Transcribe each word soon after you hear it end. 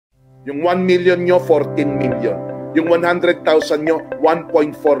Yung 1 million nyo, 14 million. Yung 100,000 nyo,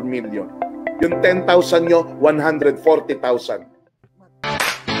 1.4 million. Yung 10,000 nyo, 140,000.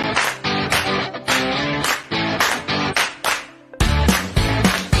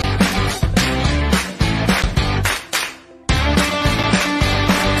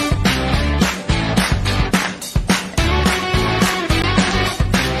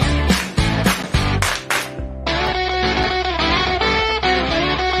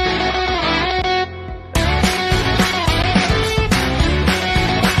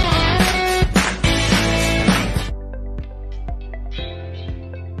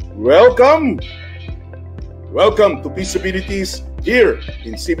 Welcome to Pisobilities here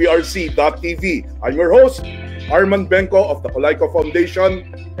in CBRC.tv. I'm your host, Armand Bengco of the Colaiko Foundation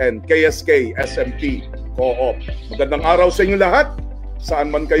and KSK SMP Co-op. Magandang araw sa inyo lahat, saan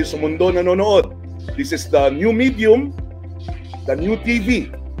man kayo sa mundo nanonood. This is the new medium, the new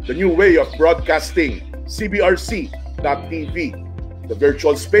TV, the new way of broadcasting, CBRC.tv, the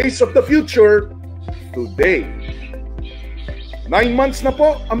virtual space of the future today. 9 months na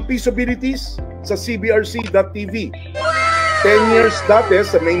po ang Pisobilities sa CBRC.tv. 10 years dati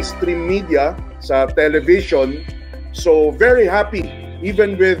sa mainstream media, sa television. So very happy,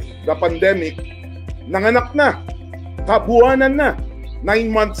 even with the pandemic, nanganak na, kabuuanan na, 9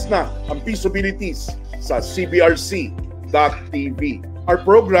 months na ang Pisobilities sa CBRC.tv. Our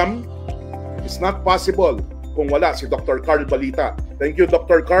program is not possible kung wala si Dr. Carl Balita. Thank you,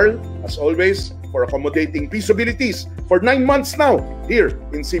 Dr. Carl, as always, for accommodating Pisobilities for 9 months now here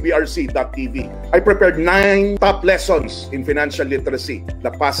in CBRC.tv. I prepared 9 top lessons in financial literacy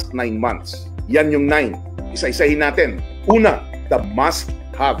the past 9 months. Yan yung 9. Isa-isahin natin. Una, the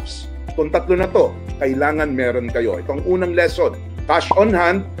must-haves. Itong tatlo na to, kailangan meron kayo. Itong unang lesson, cash on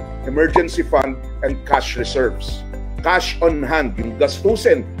hand, emergency fund, and cash reserves. Cash on hand, yung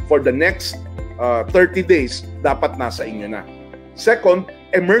gastusin for the next 30 days, dapat nasa inyo na. Second,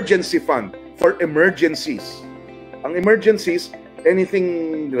 emergency fund for emergencies. Ang emergencies,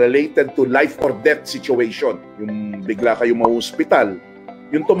 anything related to life or death situation. Yung bigla kayo ma-hospital,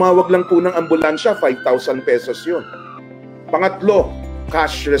 yung tumawag lang po ng ambulansya, 5,000 pesos yun. Pangatlo,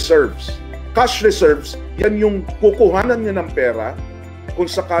 cash reserves. Cash reserves, yan yung kukuhanan nyo ng pera kung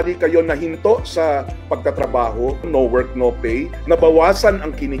sakali kayo nahinto sa pagtatrabaho, no work, no pay, nabawasan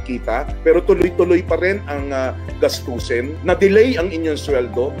ang kinikita, pero tuloy-tuloy pa rin ang gastusin, na-delay ang inyong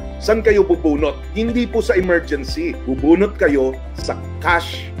sweldo, saan kayo bubunot? Hindi po sa emergency, bubunot kayo sa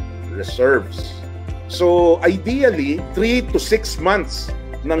cash reserves. So, ideally, 3 to 6 months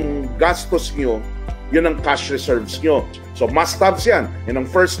ng gastos nyo, yun ang cash reserves nyo. So, must-haves yan. Yan ang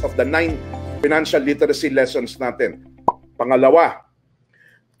first of the 9 financial literacy lessons natin. Pangalawa,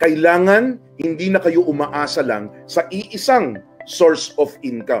 kailangan hindi na kayo umaasa lang sa iisang source of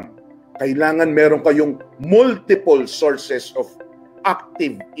income. Kailangan meron kayong multiple sources of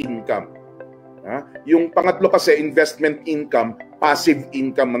active income. Yung pangatlo kasi, investment income, passive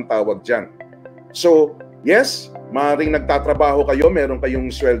income ang tawag dyan. So, yes, maaaring nagtatrabaho kayo, meron kayong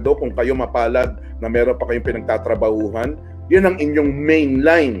sweldo, kung kayo mapalad na meron pa kayong pinagtatrabahuhan, yun ang inyong main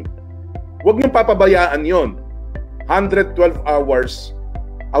line. Huwag niyong papabayaan yun. 112 hours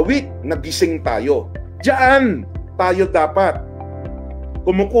a week, nagising tayo. Diyan tayo dapat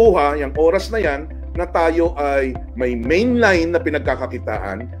kumukuha yung oras na yan na tayo ay may mainline na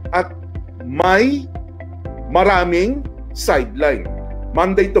pinagkakakitaan at may maraming sideline.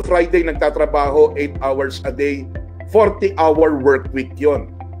 Monday to Friday nagtatrabaho 8 hours a day, 40-hour work week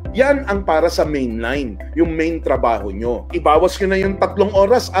yon. Yan ang para sa mainline, yung main trabaho nyo. Ibawas nyo na yung 3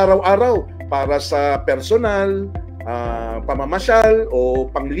 oras araw-araw para sa personal, pamamasyal o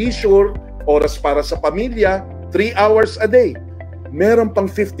pang-leisure, oras para sa pamilya, 3 hours a day. Meron pang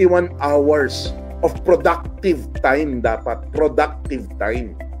 51 hours of productive time dapat. Productive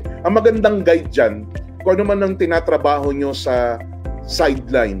time. Ang magandang guide dyan, kung ano man ang tinatrabaho nyo sa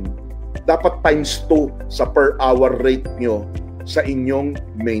sideline, dapat times 2 sa per hour rate nyo sa inyong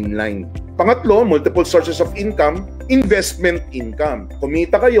mainline. Pangatlo, multiple sources of income, investment income.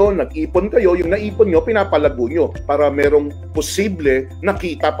 Kumita kayo, nag-ipon kayo, yung naipon nyo, pinapalago nyo para merong posible na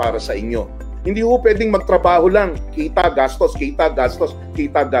kita para sa inyo. Hindi ho pwedeng magtrabaho lang, kita, gastos, kita, gastos,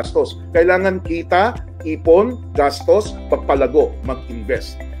 kita, gastos. Kailangan kita, ipon, gastos, pagpalago,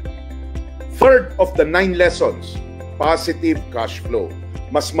 mag-invest. Third of the 9 lessons, positive cash flow.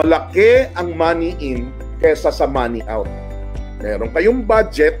 Mas malaki ang money in kesa sa money out. Meron kayong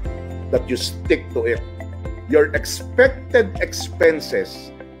budget that you stick to it. Your expected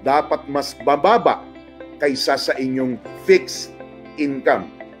expenses dapat mas bababa kaysa sa inyong fixed income.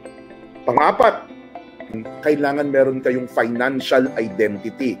 Pangapat, kailangan meron kayong financial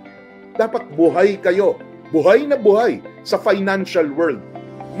identity. dapat buhay kayo. Buhay na buhay sa financial world.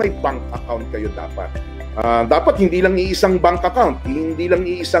 May bank account kayo dapat. Dapat hindi lang iisang bank account, hindi lang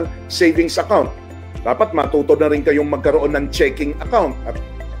iisang savings account. Dapat matuto na rin kayong magkaroon ng checking account at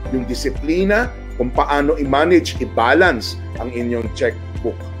yung disiplina kung paano i-manage, i-balance ang inyong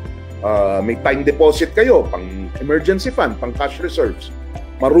checkbook. May time deposit kayo, pang emergency fund, pang cash reserves.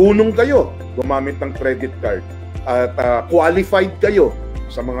 Marunong kayo gumamit ng credit card at qualified kayo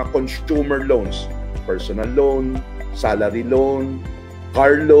sa mga consumer loans, personal loan, salary loan,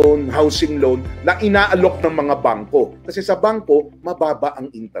 car loan, housing loan na inaalok ng mga bangko. Kasi sa bangko, mababa ang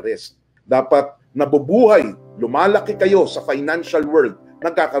interest. Dapat nabubuhay, lumalaki kayo sa financial world,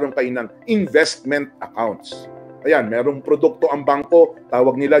 nagkakaroon kayo ng investment accounts. Ayan, merong produkto ang bangko,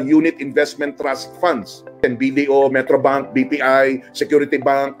 tawag nila Unit Investment Trust Funds. BDO, Metrobank, BPI, Security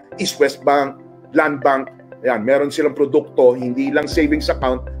Bank, East West Bank, Land Bank. Ayan, meron silang produkto, hindi lang savings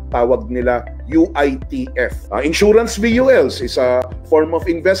account, tawag nila UITF. Insurance VULs is a form of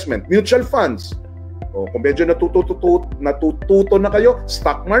investment. Mutual funds. Kung medyo natututo na kayo,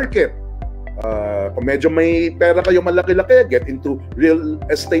 stock market. Kung medyo may pera kayo malaki-laki, get into real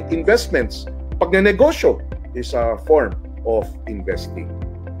estate investments. Pagnenegosyo is a form of investing.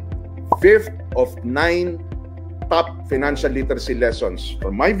 5th of 9 top financial literacy lessons,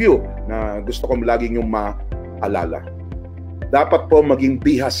 from my view, na gusto kong laging yung maalala. Dapat po maging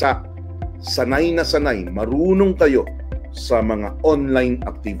bihasa, sanay na sanay, marunong kayo sa mga online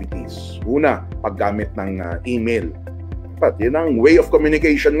activities. Una, paggamit ng email. Yun ang way of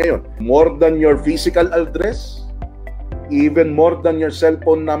communication ngayon. More than your physical address, even more than your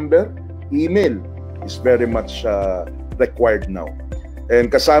cellphone number, email is very much required now. And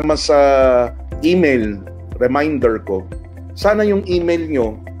kasama sa email reminder ko, sana yung email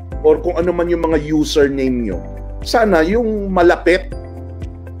nyo or kung ano man yung mga username nyo, sana yung malapit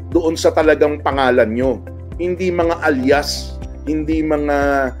doon sa talagang pangalan nyo. Hindi mga alias, hindi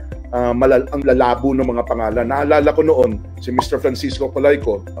mga ang lalabo ng mga pangalan. Naalala ko noon, si Mr. Francisco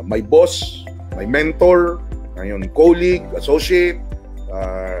Colayco, my boss, my mentor, ngayon colleague, associate,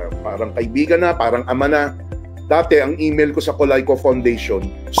 parang kaibigan na, parang ama na. Dati, ang email ko sa Colayco Foundation,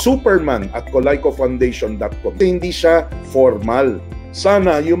 superman@colaycofoundation.com. Hindi siya formal.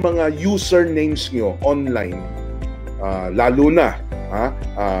 Sana yung mga usernames nyo online, lalo na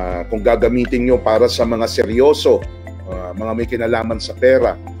kung gagamitin nyo para sa mga seryoso, mga may kinalaman sa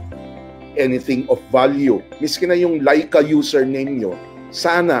pera, anything of value, miski na yung Laika username nyo,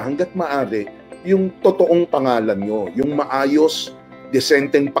 sana hanggat maaari yung totoong pangalan nyo, yung maayos,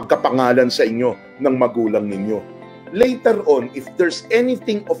 decenteng pagkapangalan sa inyo ng magulang ninyo. Later on, if there's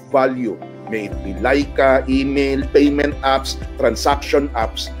anything of value, may it be Laika, email, payment apps, transaction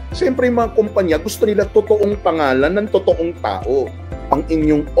apps, siyempre yung mga kumpanya gusto nila totoong pangalan ng totoong tao. Ang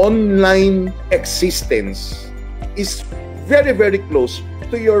inyong online existence is very, very close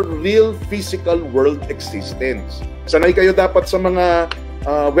to your real physical world existence. Sanay kayo dapat sa mga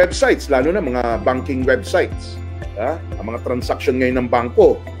websites, lalo na mga banking websites. Ang mga transaction ngayon ng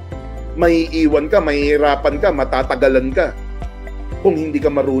bangko, may iwan ka, may hirapan ka, matatagalan ka kung hindi ka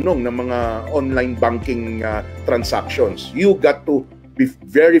marunong ng mga online banking transactions. You got to be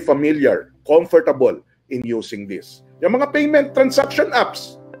very familiar, comfortable in using this. Yung mga payment transaction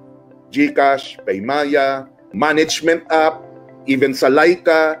apps, GCash, Paymaya, management app, even sa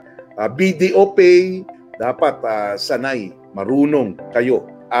Laika, BDO Pay, dapat sanay, marunong kayo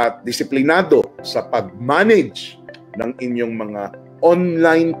at disiplinado sa pag-manage ng inyong mga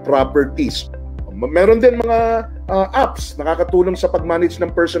online properties. Meron din mga apps nakakatulong sa pag-manage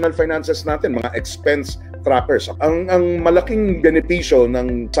ng personal finances natin, mga expense trackers. Ang malaking benepisyo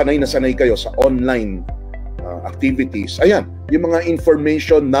ng sanay na sanay kayo sa online activities, ayan, yung mga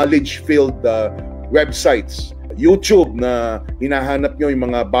information, knowledge-filled websites, YouTube na hinahanap nyo yung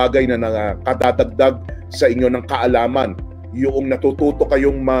mga bagay na nakadadagdag sa inyo ng kaalaman, yung natututo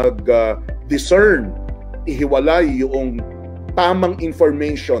kayong mag-discern, ihiwalay yung tamang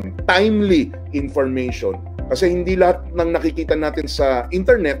information, timely information. Kasi hindi lahat ng nakikita natin sa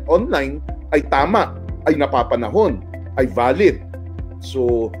internet, online, ay tama, ay napapanahon, ay valid.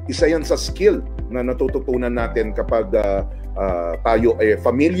 So, isa yan sa skill na natututunan natin kapag tayo ay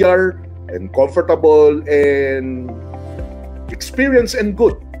familiar and comfortable and experience and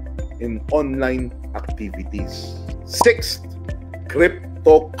good in online activities. 6th,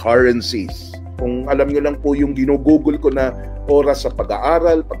 cryptocurrencies. Kung alam nyo lang po yung ginugugol ko na oras sa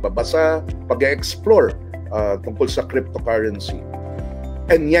pag-aaral, pagbabasa, pag-explore tungkol sa cryptocurrency.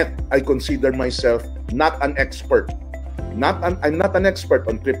 And yet, I consider myself not an expert. I'm not an expert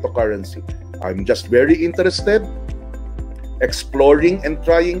on cryptocurrency. I'm just very interested, exploring and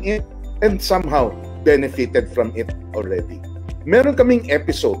trying it. and somehow benefited from it already. Meron kaming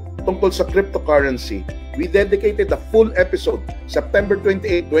episode tungkol sa cryptocurrency. We dedicated a full episode, September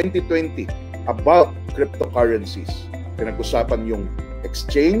 28, 2020, about cryptocurrencies. Pinag-usapan yung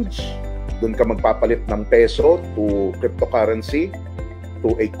exchange, doon ka magpapalit ng peso to cryptocurrency,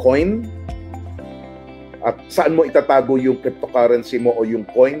 to a coin, at saan mo itatago yung cryptocurrency mo o yung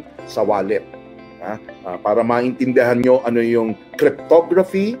coin sa wallet. Para maintindihan nyo ano yung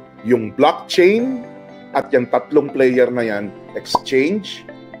cryptography, yung blockchain, at yung tatlong player na yan, exchange,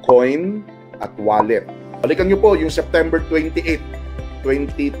 coin, at wallet. Balikan nyo po yung September 28,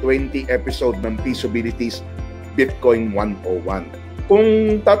 2020 episode ng Pisobilities Bitcoin 101.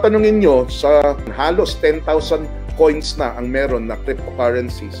 Kung tatanungin nyo, sa halos 10,000 coins na ang meron na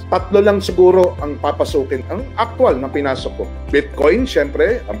cryptocurrencies, 3 lang siguro ang papasukin, ang actual na pinasok ko. Bitcoin,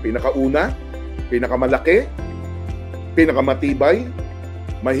 syempre, ang pinakauna, pinakamalaki, pinakamatibay,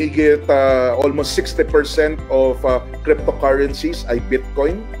 mahigit almost 60% of cryptocurrencies ay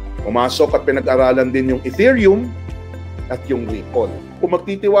Bitcoin. Pumasok at pinag-aralan din yung Ethereum at yung Ripple. Kung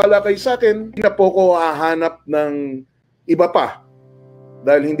magtitiwala kayo sa akin, hindi na po ko hahanap ng iba pa.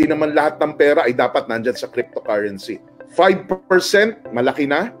 Dahil hindi naman lahat ng pera ay dapat nandyan sa cryptocurrency. 5% malaki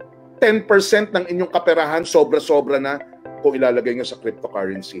na. 10% ng inyong kaperahan sobra-sobra na kung ilalagay nyo sa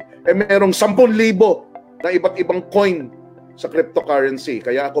cryptocurrency. Merong 10,000 na iba't ibang coin sa cryptocurrency.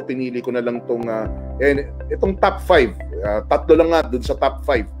 Kaya ako pinili ko na lang itong top 5. 3 lang nga dun sa top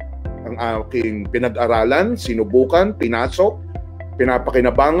 5 ang aking pinag-aralan, sinubukan, pinasok,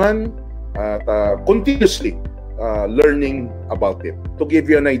 pinapakinabangan, at continuously learning about it. To give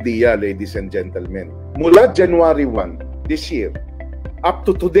you an idea, ladies and gentlemen, mula January 1 this year up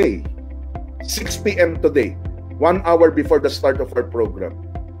to today, 6 p.m. today, 1 hour before the start of our program,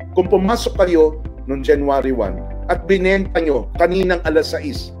 kung pumasok kayo noong January 1 at binenta nyo kaninang alas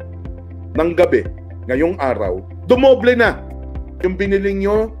 6 ng gabi, ngayong araw, dumoble na yung binili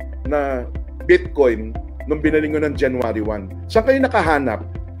nyo na Bitcoin nung binili nyo ng January 1. Saan kayo nakahanap?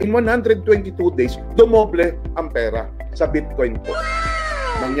 In 122 days, dumoble ang pera sa Bitcoin po.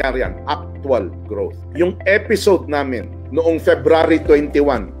 Nangyari yan, actual growth. Yung episode namin noong February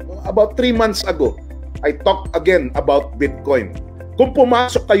 21, about 3 months ago, I talked again about Bitcoin. Kung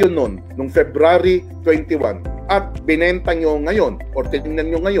pumasok kayo noong February 21 at binenta nyo ngayon or tinignan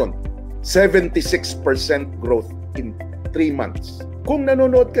nyo ngayon, 76% growth in 3 months. Kung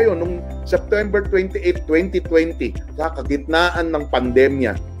nanonood kayo noong September 28, 2020, kakagitnaan ng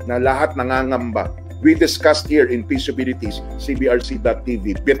pandemya na lahat nangangamba, we discussed here in Pisobilities,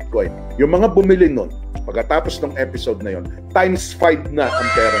 cbrc.tv, Bitcoin. Yung mga bumili nun, pagkatapos ng episode na yon, times 5 na ang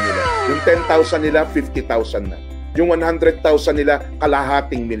pera nila. Yung 10,000 nila, 50,000 na. Yung 100,000 nila,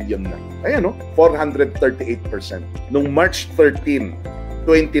 kalahating milyon na. Ayan, 438%. Nung March 13,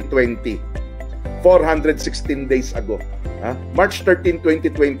 2020, 416 days ago. March 13,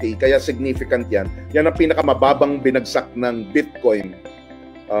 2020, kaya significant yan. Yan ang pinakamababang binagsak ng Bitcoin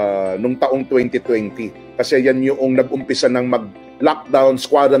nung taong 2020. Kasi yan yung nag-umpisa ng mag-lockdowns,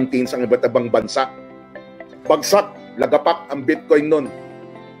 quarantines ang iba't ibang bansa. Bagsak, lagapak ang Bitcoin nun.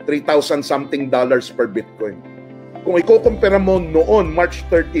 3,000 something dollars per Bitcoin. Kung ikukumpara mo noon, March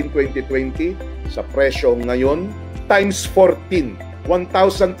 13, 2020, sa presyo ngayon, times 14,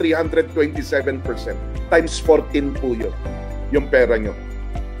 1,327%. Times 14 po yun, yung pera nyo.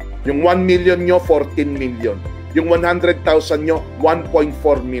 Yung 1 million nyo, 14 million. Yung 100,000 nyo,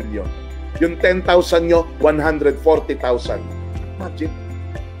 1.4 million. Yung 10,000 nyo, 140,000. Imagine.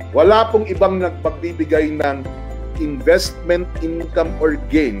 Wala pong ibang nagpagbibigay ng investment income or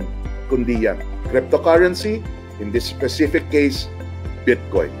gain kundi yan. Cryptocurrency, in this specific case,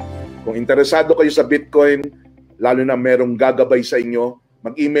 Bitcoin. Kung interesado kayo sa Bitcoin, lalo na merong gagabay sa inyo,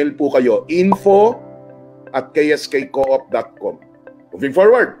 mag-email po kayo, info@kskcoop.com. Moving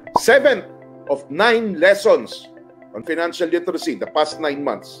forward, 7 of 9 lessons on financial literacy the past 9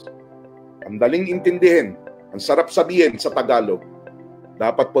 months. Ang daling intindihin, ang sarap sabihin sa Tagalog.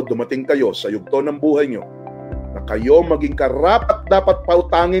 Dapat po dumating kayo sa yugto ng buhay nyo na kayo maging karapat-dapat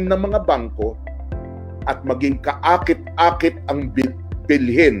pautangin ng mga bangko at maging kaakit-akit ang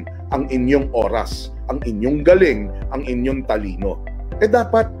bilhin ang inyong oras, ang inyong galing, ang inyong talino.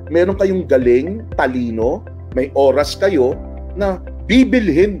 Dapat meron kayong galing, talino, may oras kayo na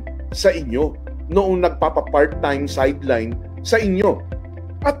bibilhin sa inyo noong nagpapa-part-time sideline sa inyo.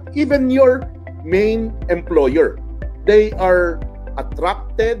 At even your main employer, they are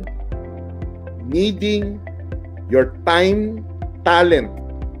attracted, needing your time, talent,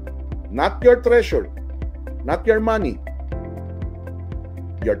 not your treasure, not your money.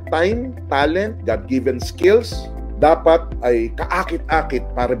 Your time, talent, God-given skills, dapat ay kaakit-akit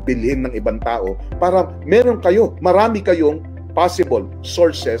para bilhin ng ibang tao para marami kayong possible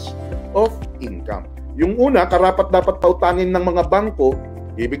sources of income. Yung una, karapat-dapat pautangin ng mga bangko,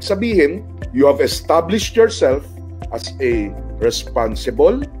 ibig sabihin, you have established yourself as a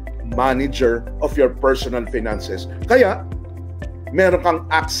responsible manager of your personal finances. Kaya, meron kang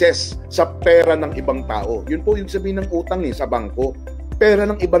access sa pera ng ibang tao. Yun po yung sabihin ng utang sa bangko. Pera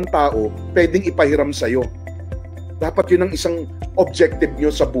ng ibang tao, pwedeng ipahiram sa'yo. Dapat yun ang isang objective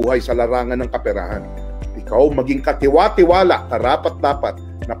nyo sa buhay, sa larangan ng kaperahan. Ikaw maging katiwa-tiwala, karapat-dapat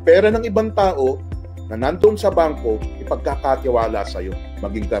na pera ng ibang tao na nandoon sa bangko, ipagkakatiwala sa'yo.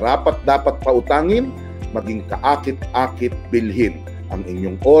 Maging karapat-dapat pautangin, maging kaakit-akit bilhin ang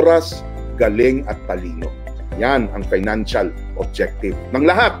inyong oras, galing at talino. Yan ang financial objective ng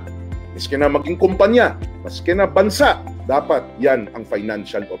lahat. Maski na maging kumpanya, maski na bansa, dapat yan ang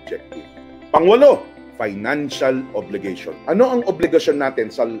financial objective. Pangwalo, financial obligation. Ano ang obligasyon natin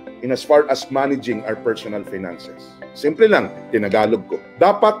in as far as managing our personal finances? Simple lang, tinagalog ko.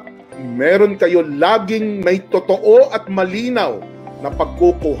 Dapat meron kayo laging may totoo at malinaw na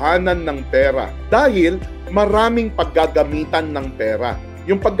pagkukuhanan ng pera dahil maraming paggagamitan ng pera.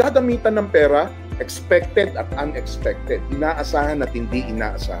 Yung paggagamitan ng pera, expected at unexpected, inaasahan at hindi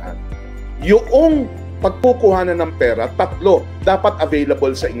inaasahan. Yung pagkukuhanan ng pera, tatlo, dapat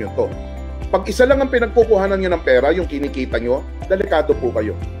available sa inyo to. Pag isa lang ang pinagkukuhanan nyo ng pera, yung kinikita nyo, delikado po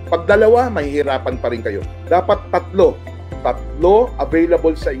kayo. Pag dalawa, mahihirapan pa rin kayo. Dapat tatlo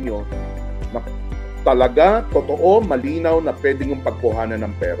available sa inyo na talaga, totoo, malinaw na pwedeng yung pagkuhanan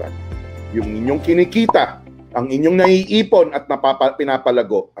ng pera. Yung inyong kinikita, ang inyong naiipon at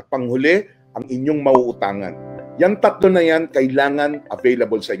pinapalago, at panghuli, ang inyong mauutangan. Yang tatlo na yan, kailangan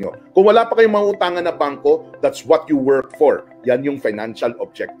available sa inyo. Kung wala pa kayong mauutangan na bangko, that's what you work for. Yan yung financial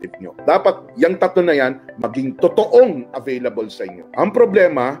objective nyo. Dapat yung tatlo na yan, maging totoong available sa inyo. Ang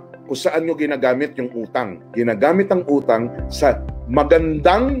problema, kung saan nyo ginagamit yung utang. Ginagamit ang utang sa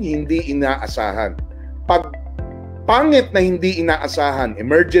magandang hindi inaasahan. Pag pangit na hindi inaasahan,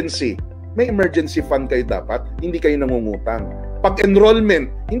 emergency, may emergency fund kayo dapat, hindi kayo nangungutang. Pag enrollment,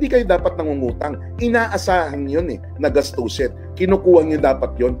 hindi kayo dapat nangungutang. Inaasahan yun nagastusin. Kinukuha nyo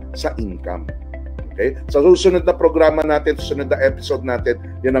dapat yun sa income. Okay? Sa susunod na programa natin, susunod na episode natin,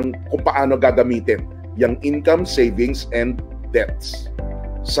 yan ang kung paano gagamitin yung income, savings, and debts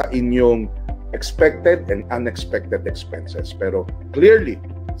sa inyong expected and unexpected expenses. Pero clearly,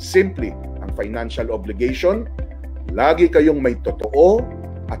 simply, ang financial obligation, lagi kayong may totoo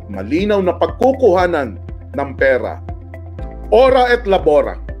at malinaw na pagkukuhanan ng pera. Ora et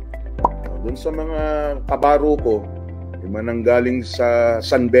labora. Doon sa mga kabaro ko, yung mananggaling sa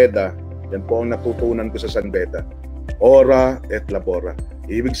San Beda, yan po ang natutunan ko sa San Beda. Ora et labora.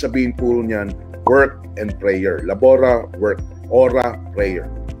 Ibig sabihin po niyan, work and prayer. Labora, work. Ora, prayer.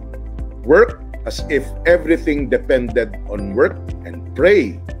 Work as if everything depended on work, and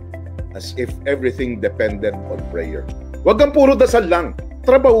pray as if everything depended on prayer. Huwag kang puro dasal lang.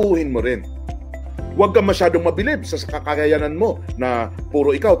 Trabahuhin mo rin. Huwag kang masyadong mabilib sa kakayanan mo na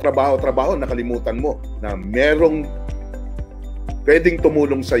puro ikaw, trabaho, nakalimutan mo na merong pwedeng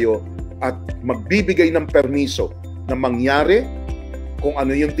tumulong sa'yo at magbibigay ng permiso na mangyari kung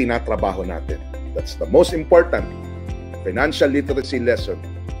ano yung tinatrabaho natin. That's the most important financial literacy lesson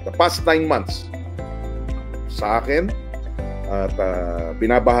the past 9 months sa akin at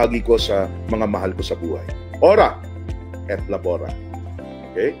binabahagi ko sa mga mahal ko sa buhay. Ora et labora.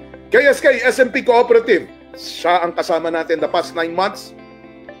 Okay? KSK SMP Cooperative, siya ang kasama natin the past 9 months.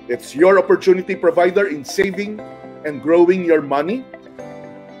 It's your opportunity provider in saving and growing your money.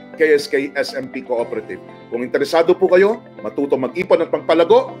 KSK SMP Cooperative. Kung interesado po kayo, matuto mag-ipon at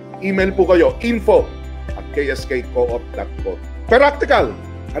magpalago, email po kayo, info@kskcoop.com. Practical,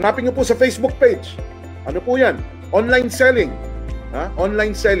 hanapin niyo po sa Facebook page. Ano po yan? Online selling.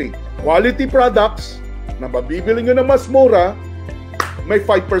 Online selling. Quality products na mabibili nyo na mas mura, may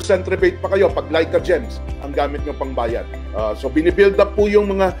 5% rebate pa kayo pag Leica Gems ang gamit nyo pang bayad. So binibuild up po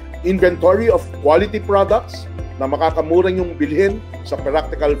yung mga inventory of quality products na makakamura yung bilhin sa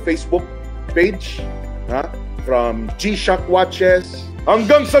Practical Facebook page, from G-Shock watches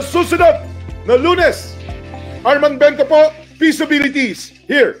hanggang sa susunod na Lunes. Armand Bengco po, Pisobilities,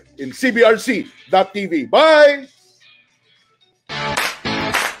 here in CBRC.tv. Bye!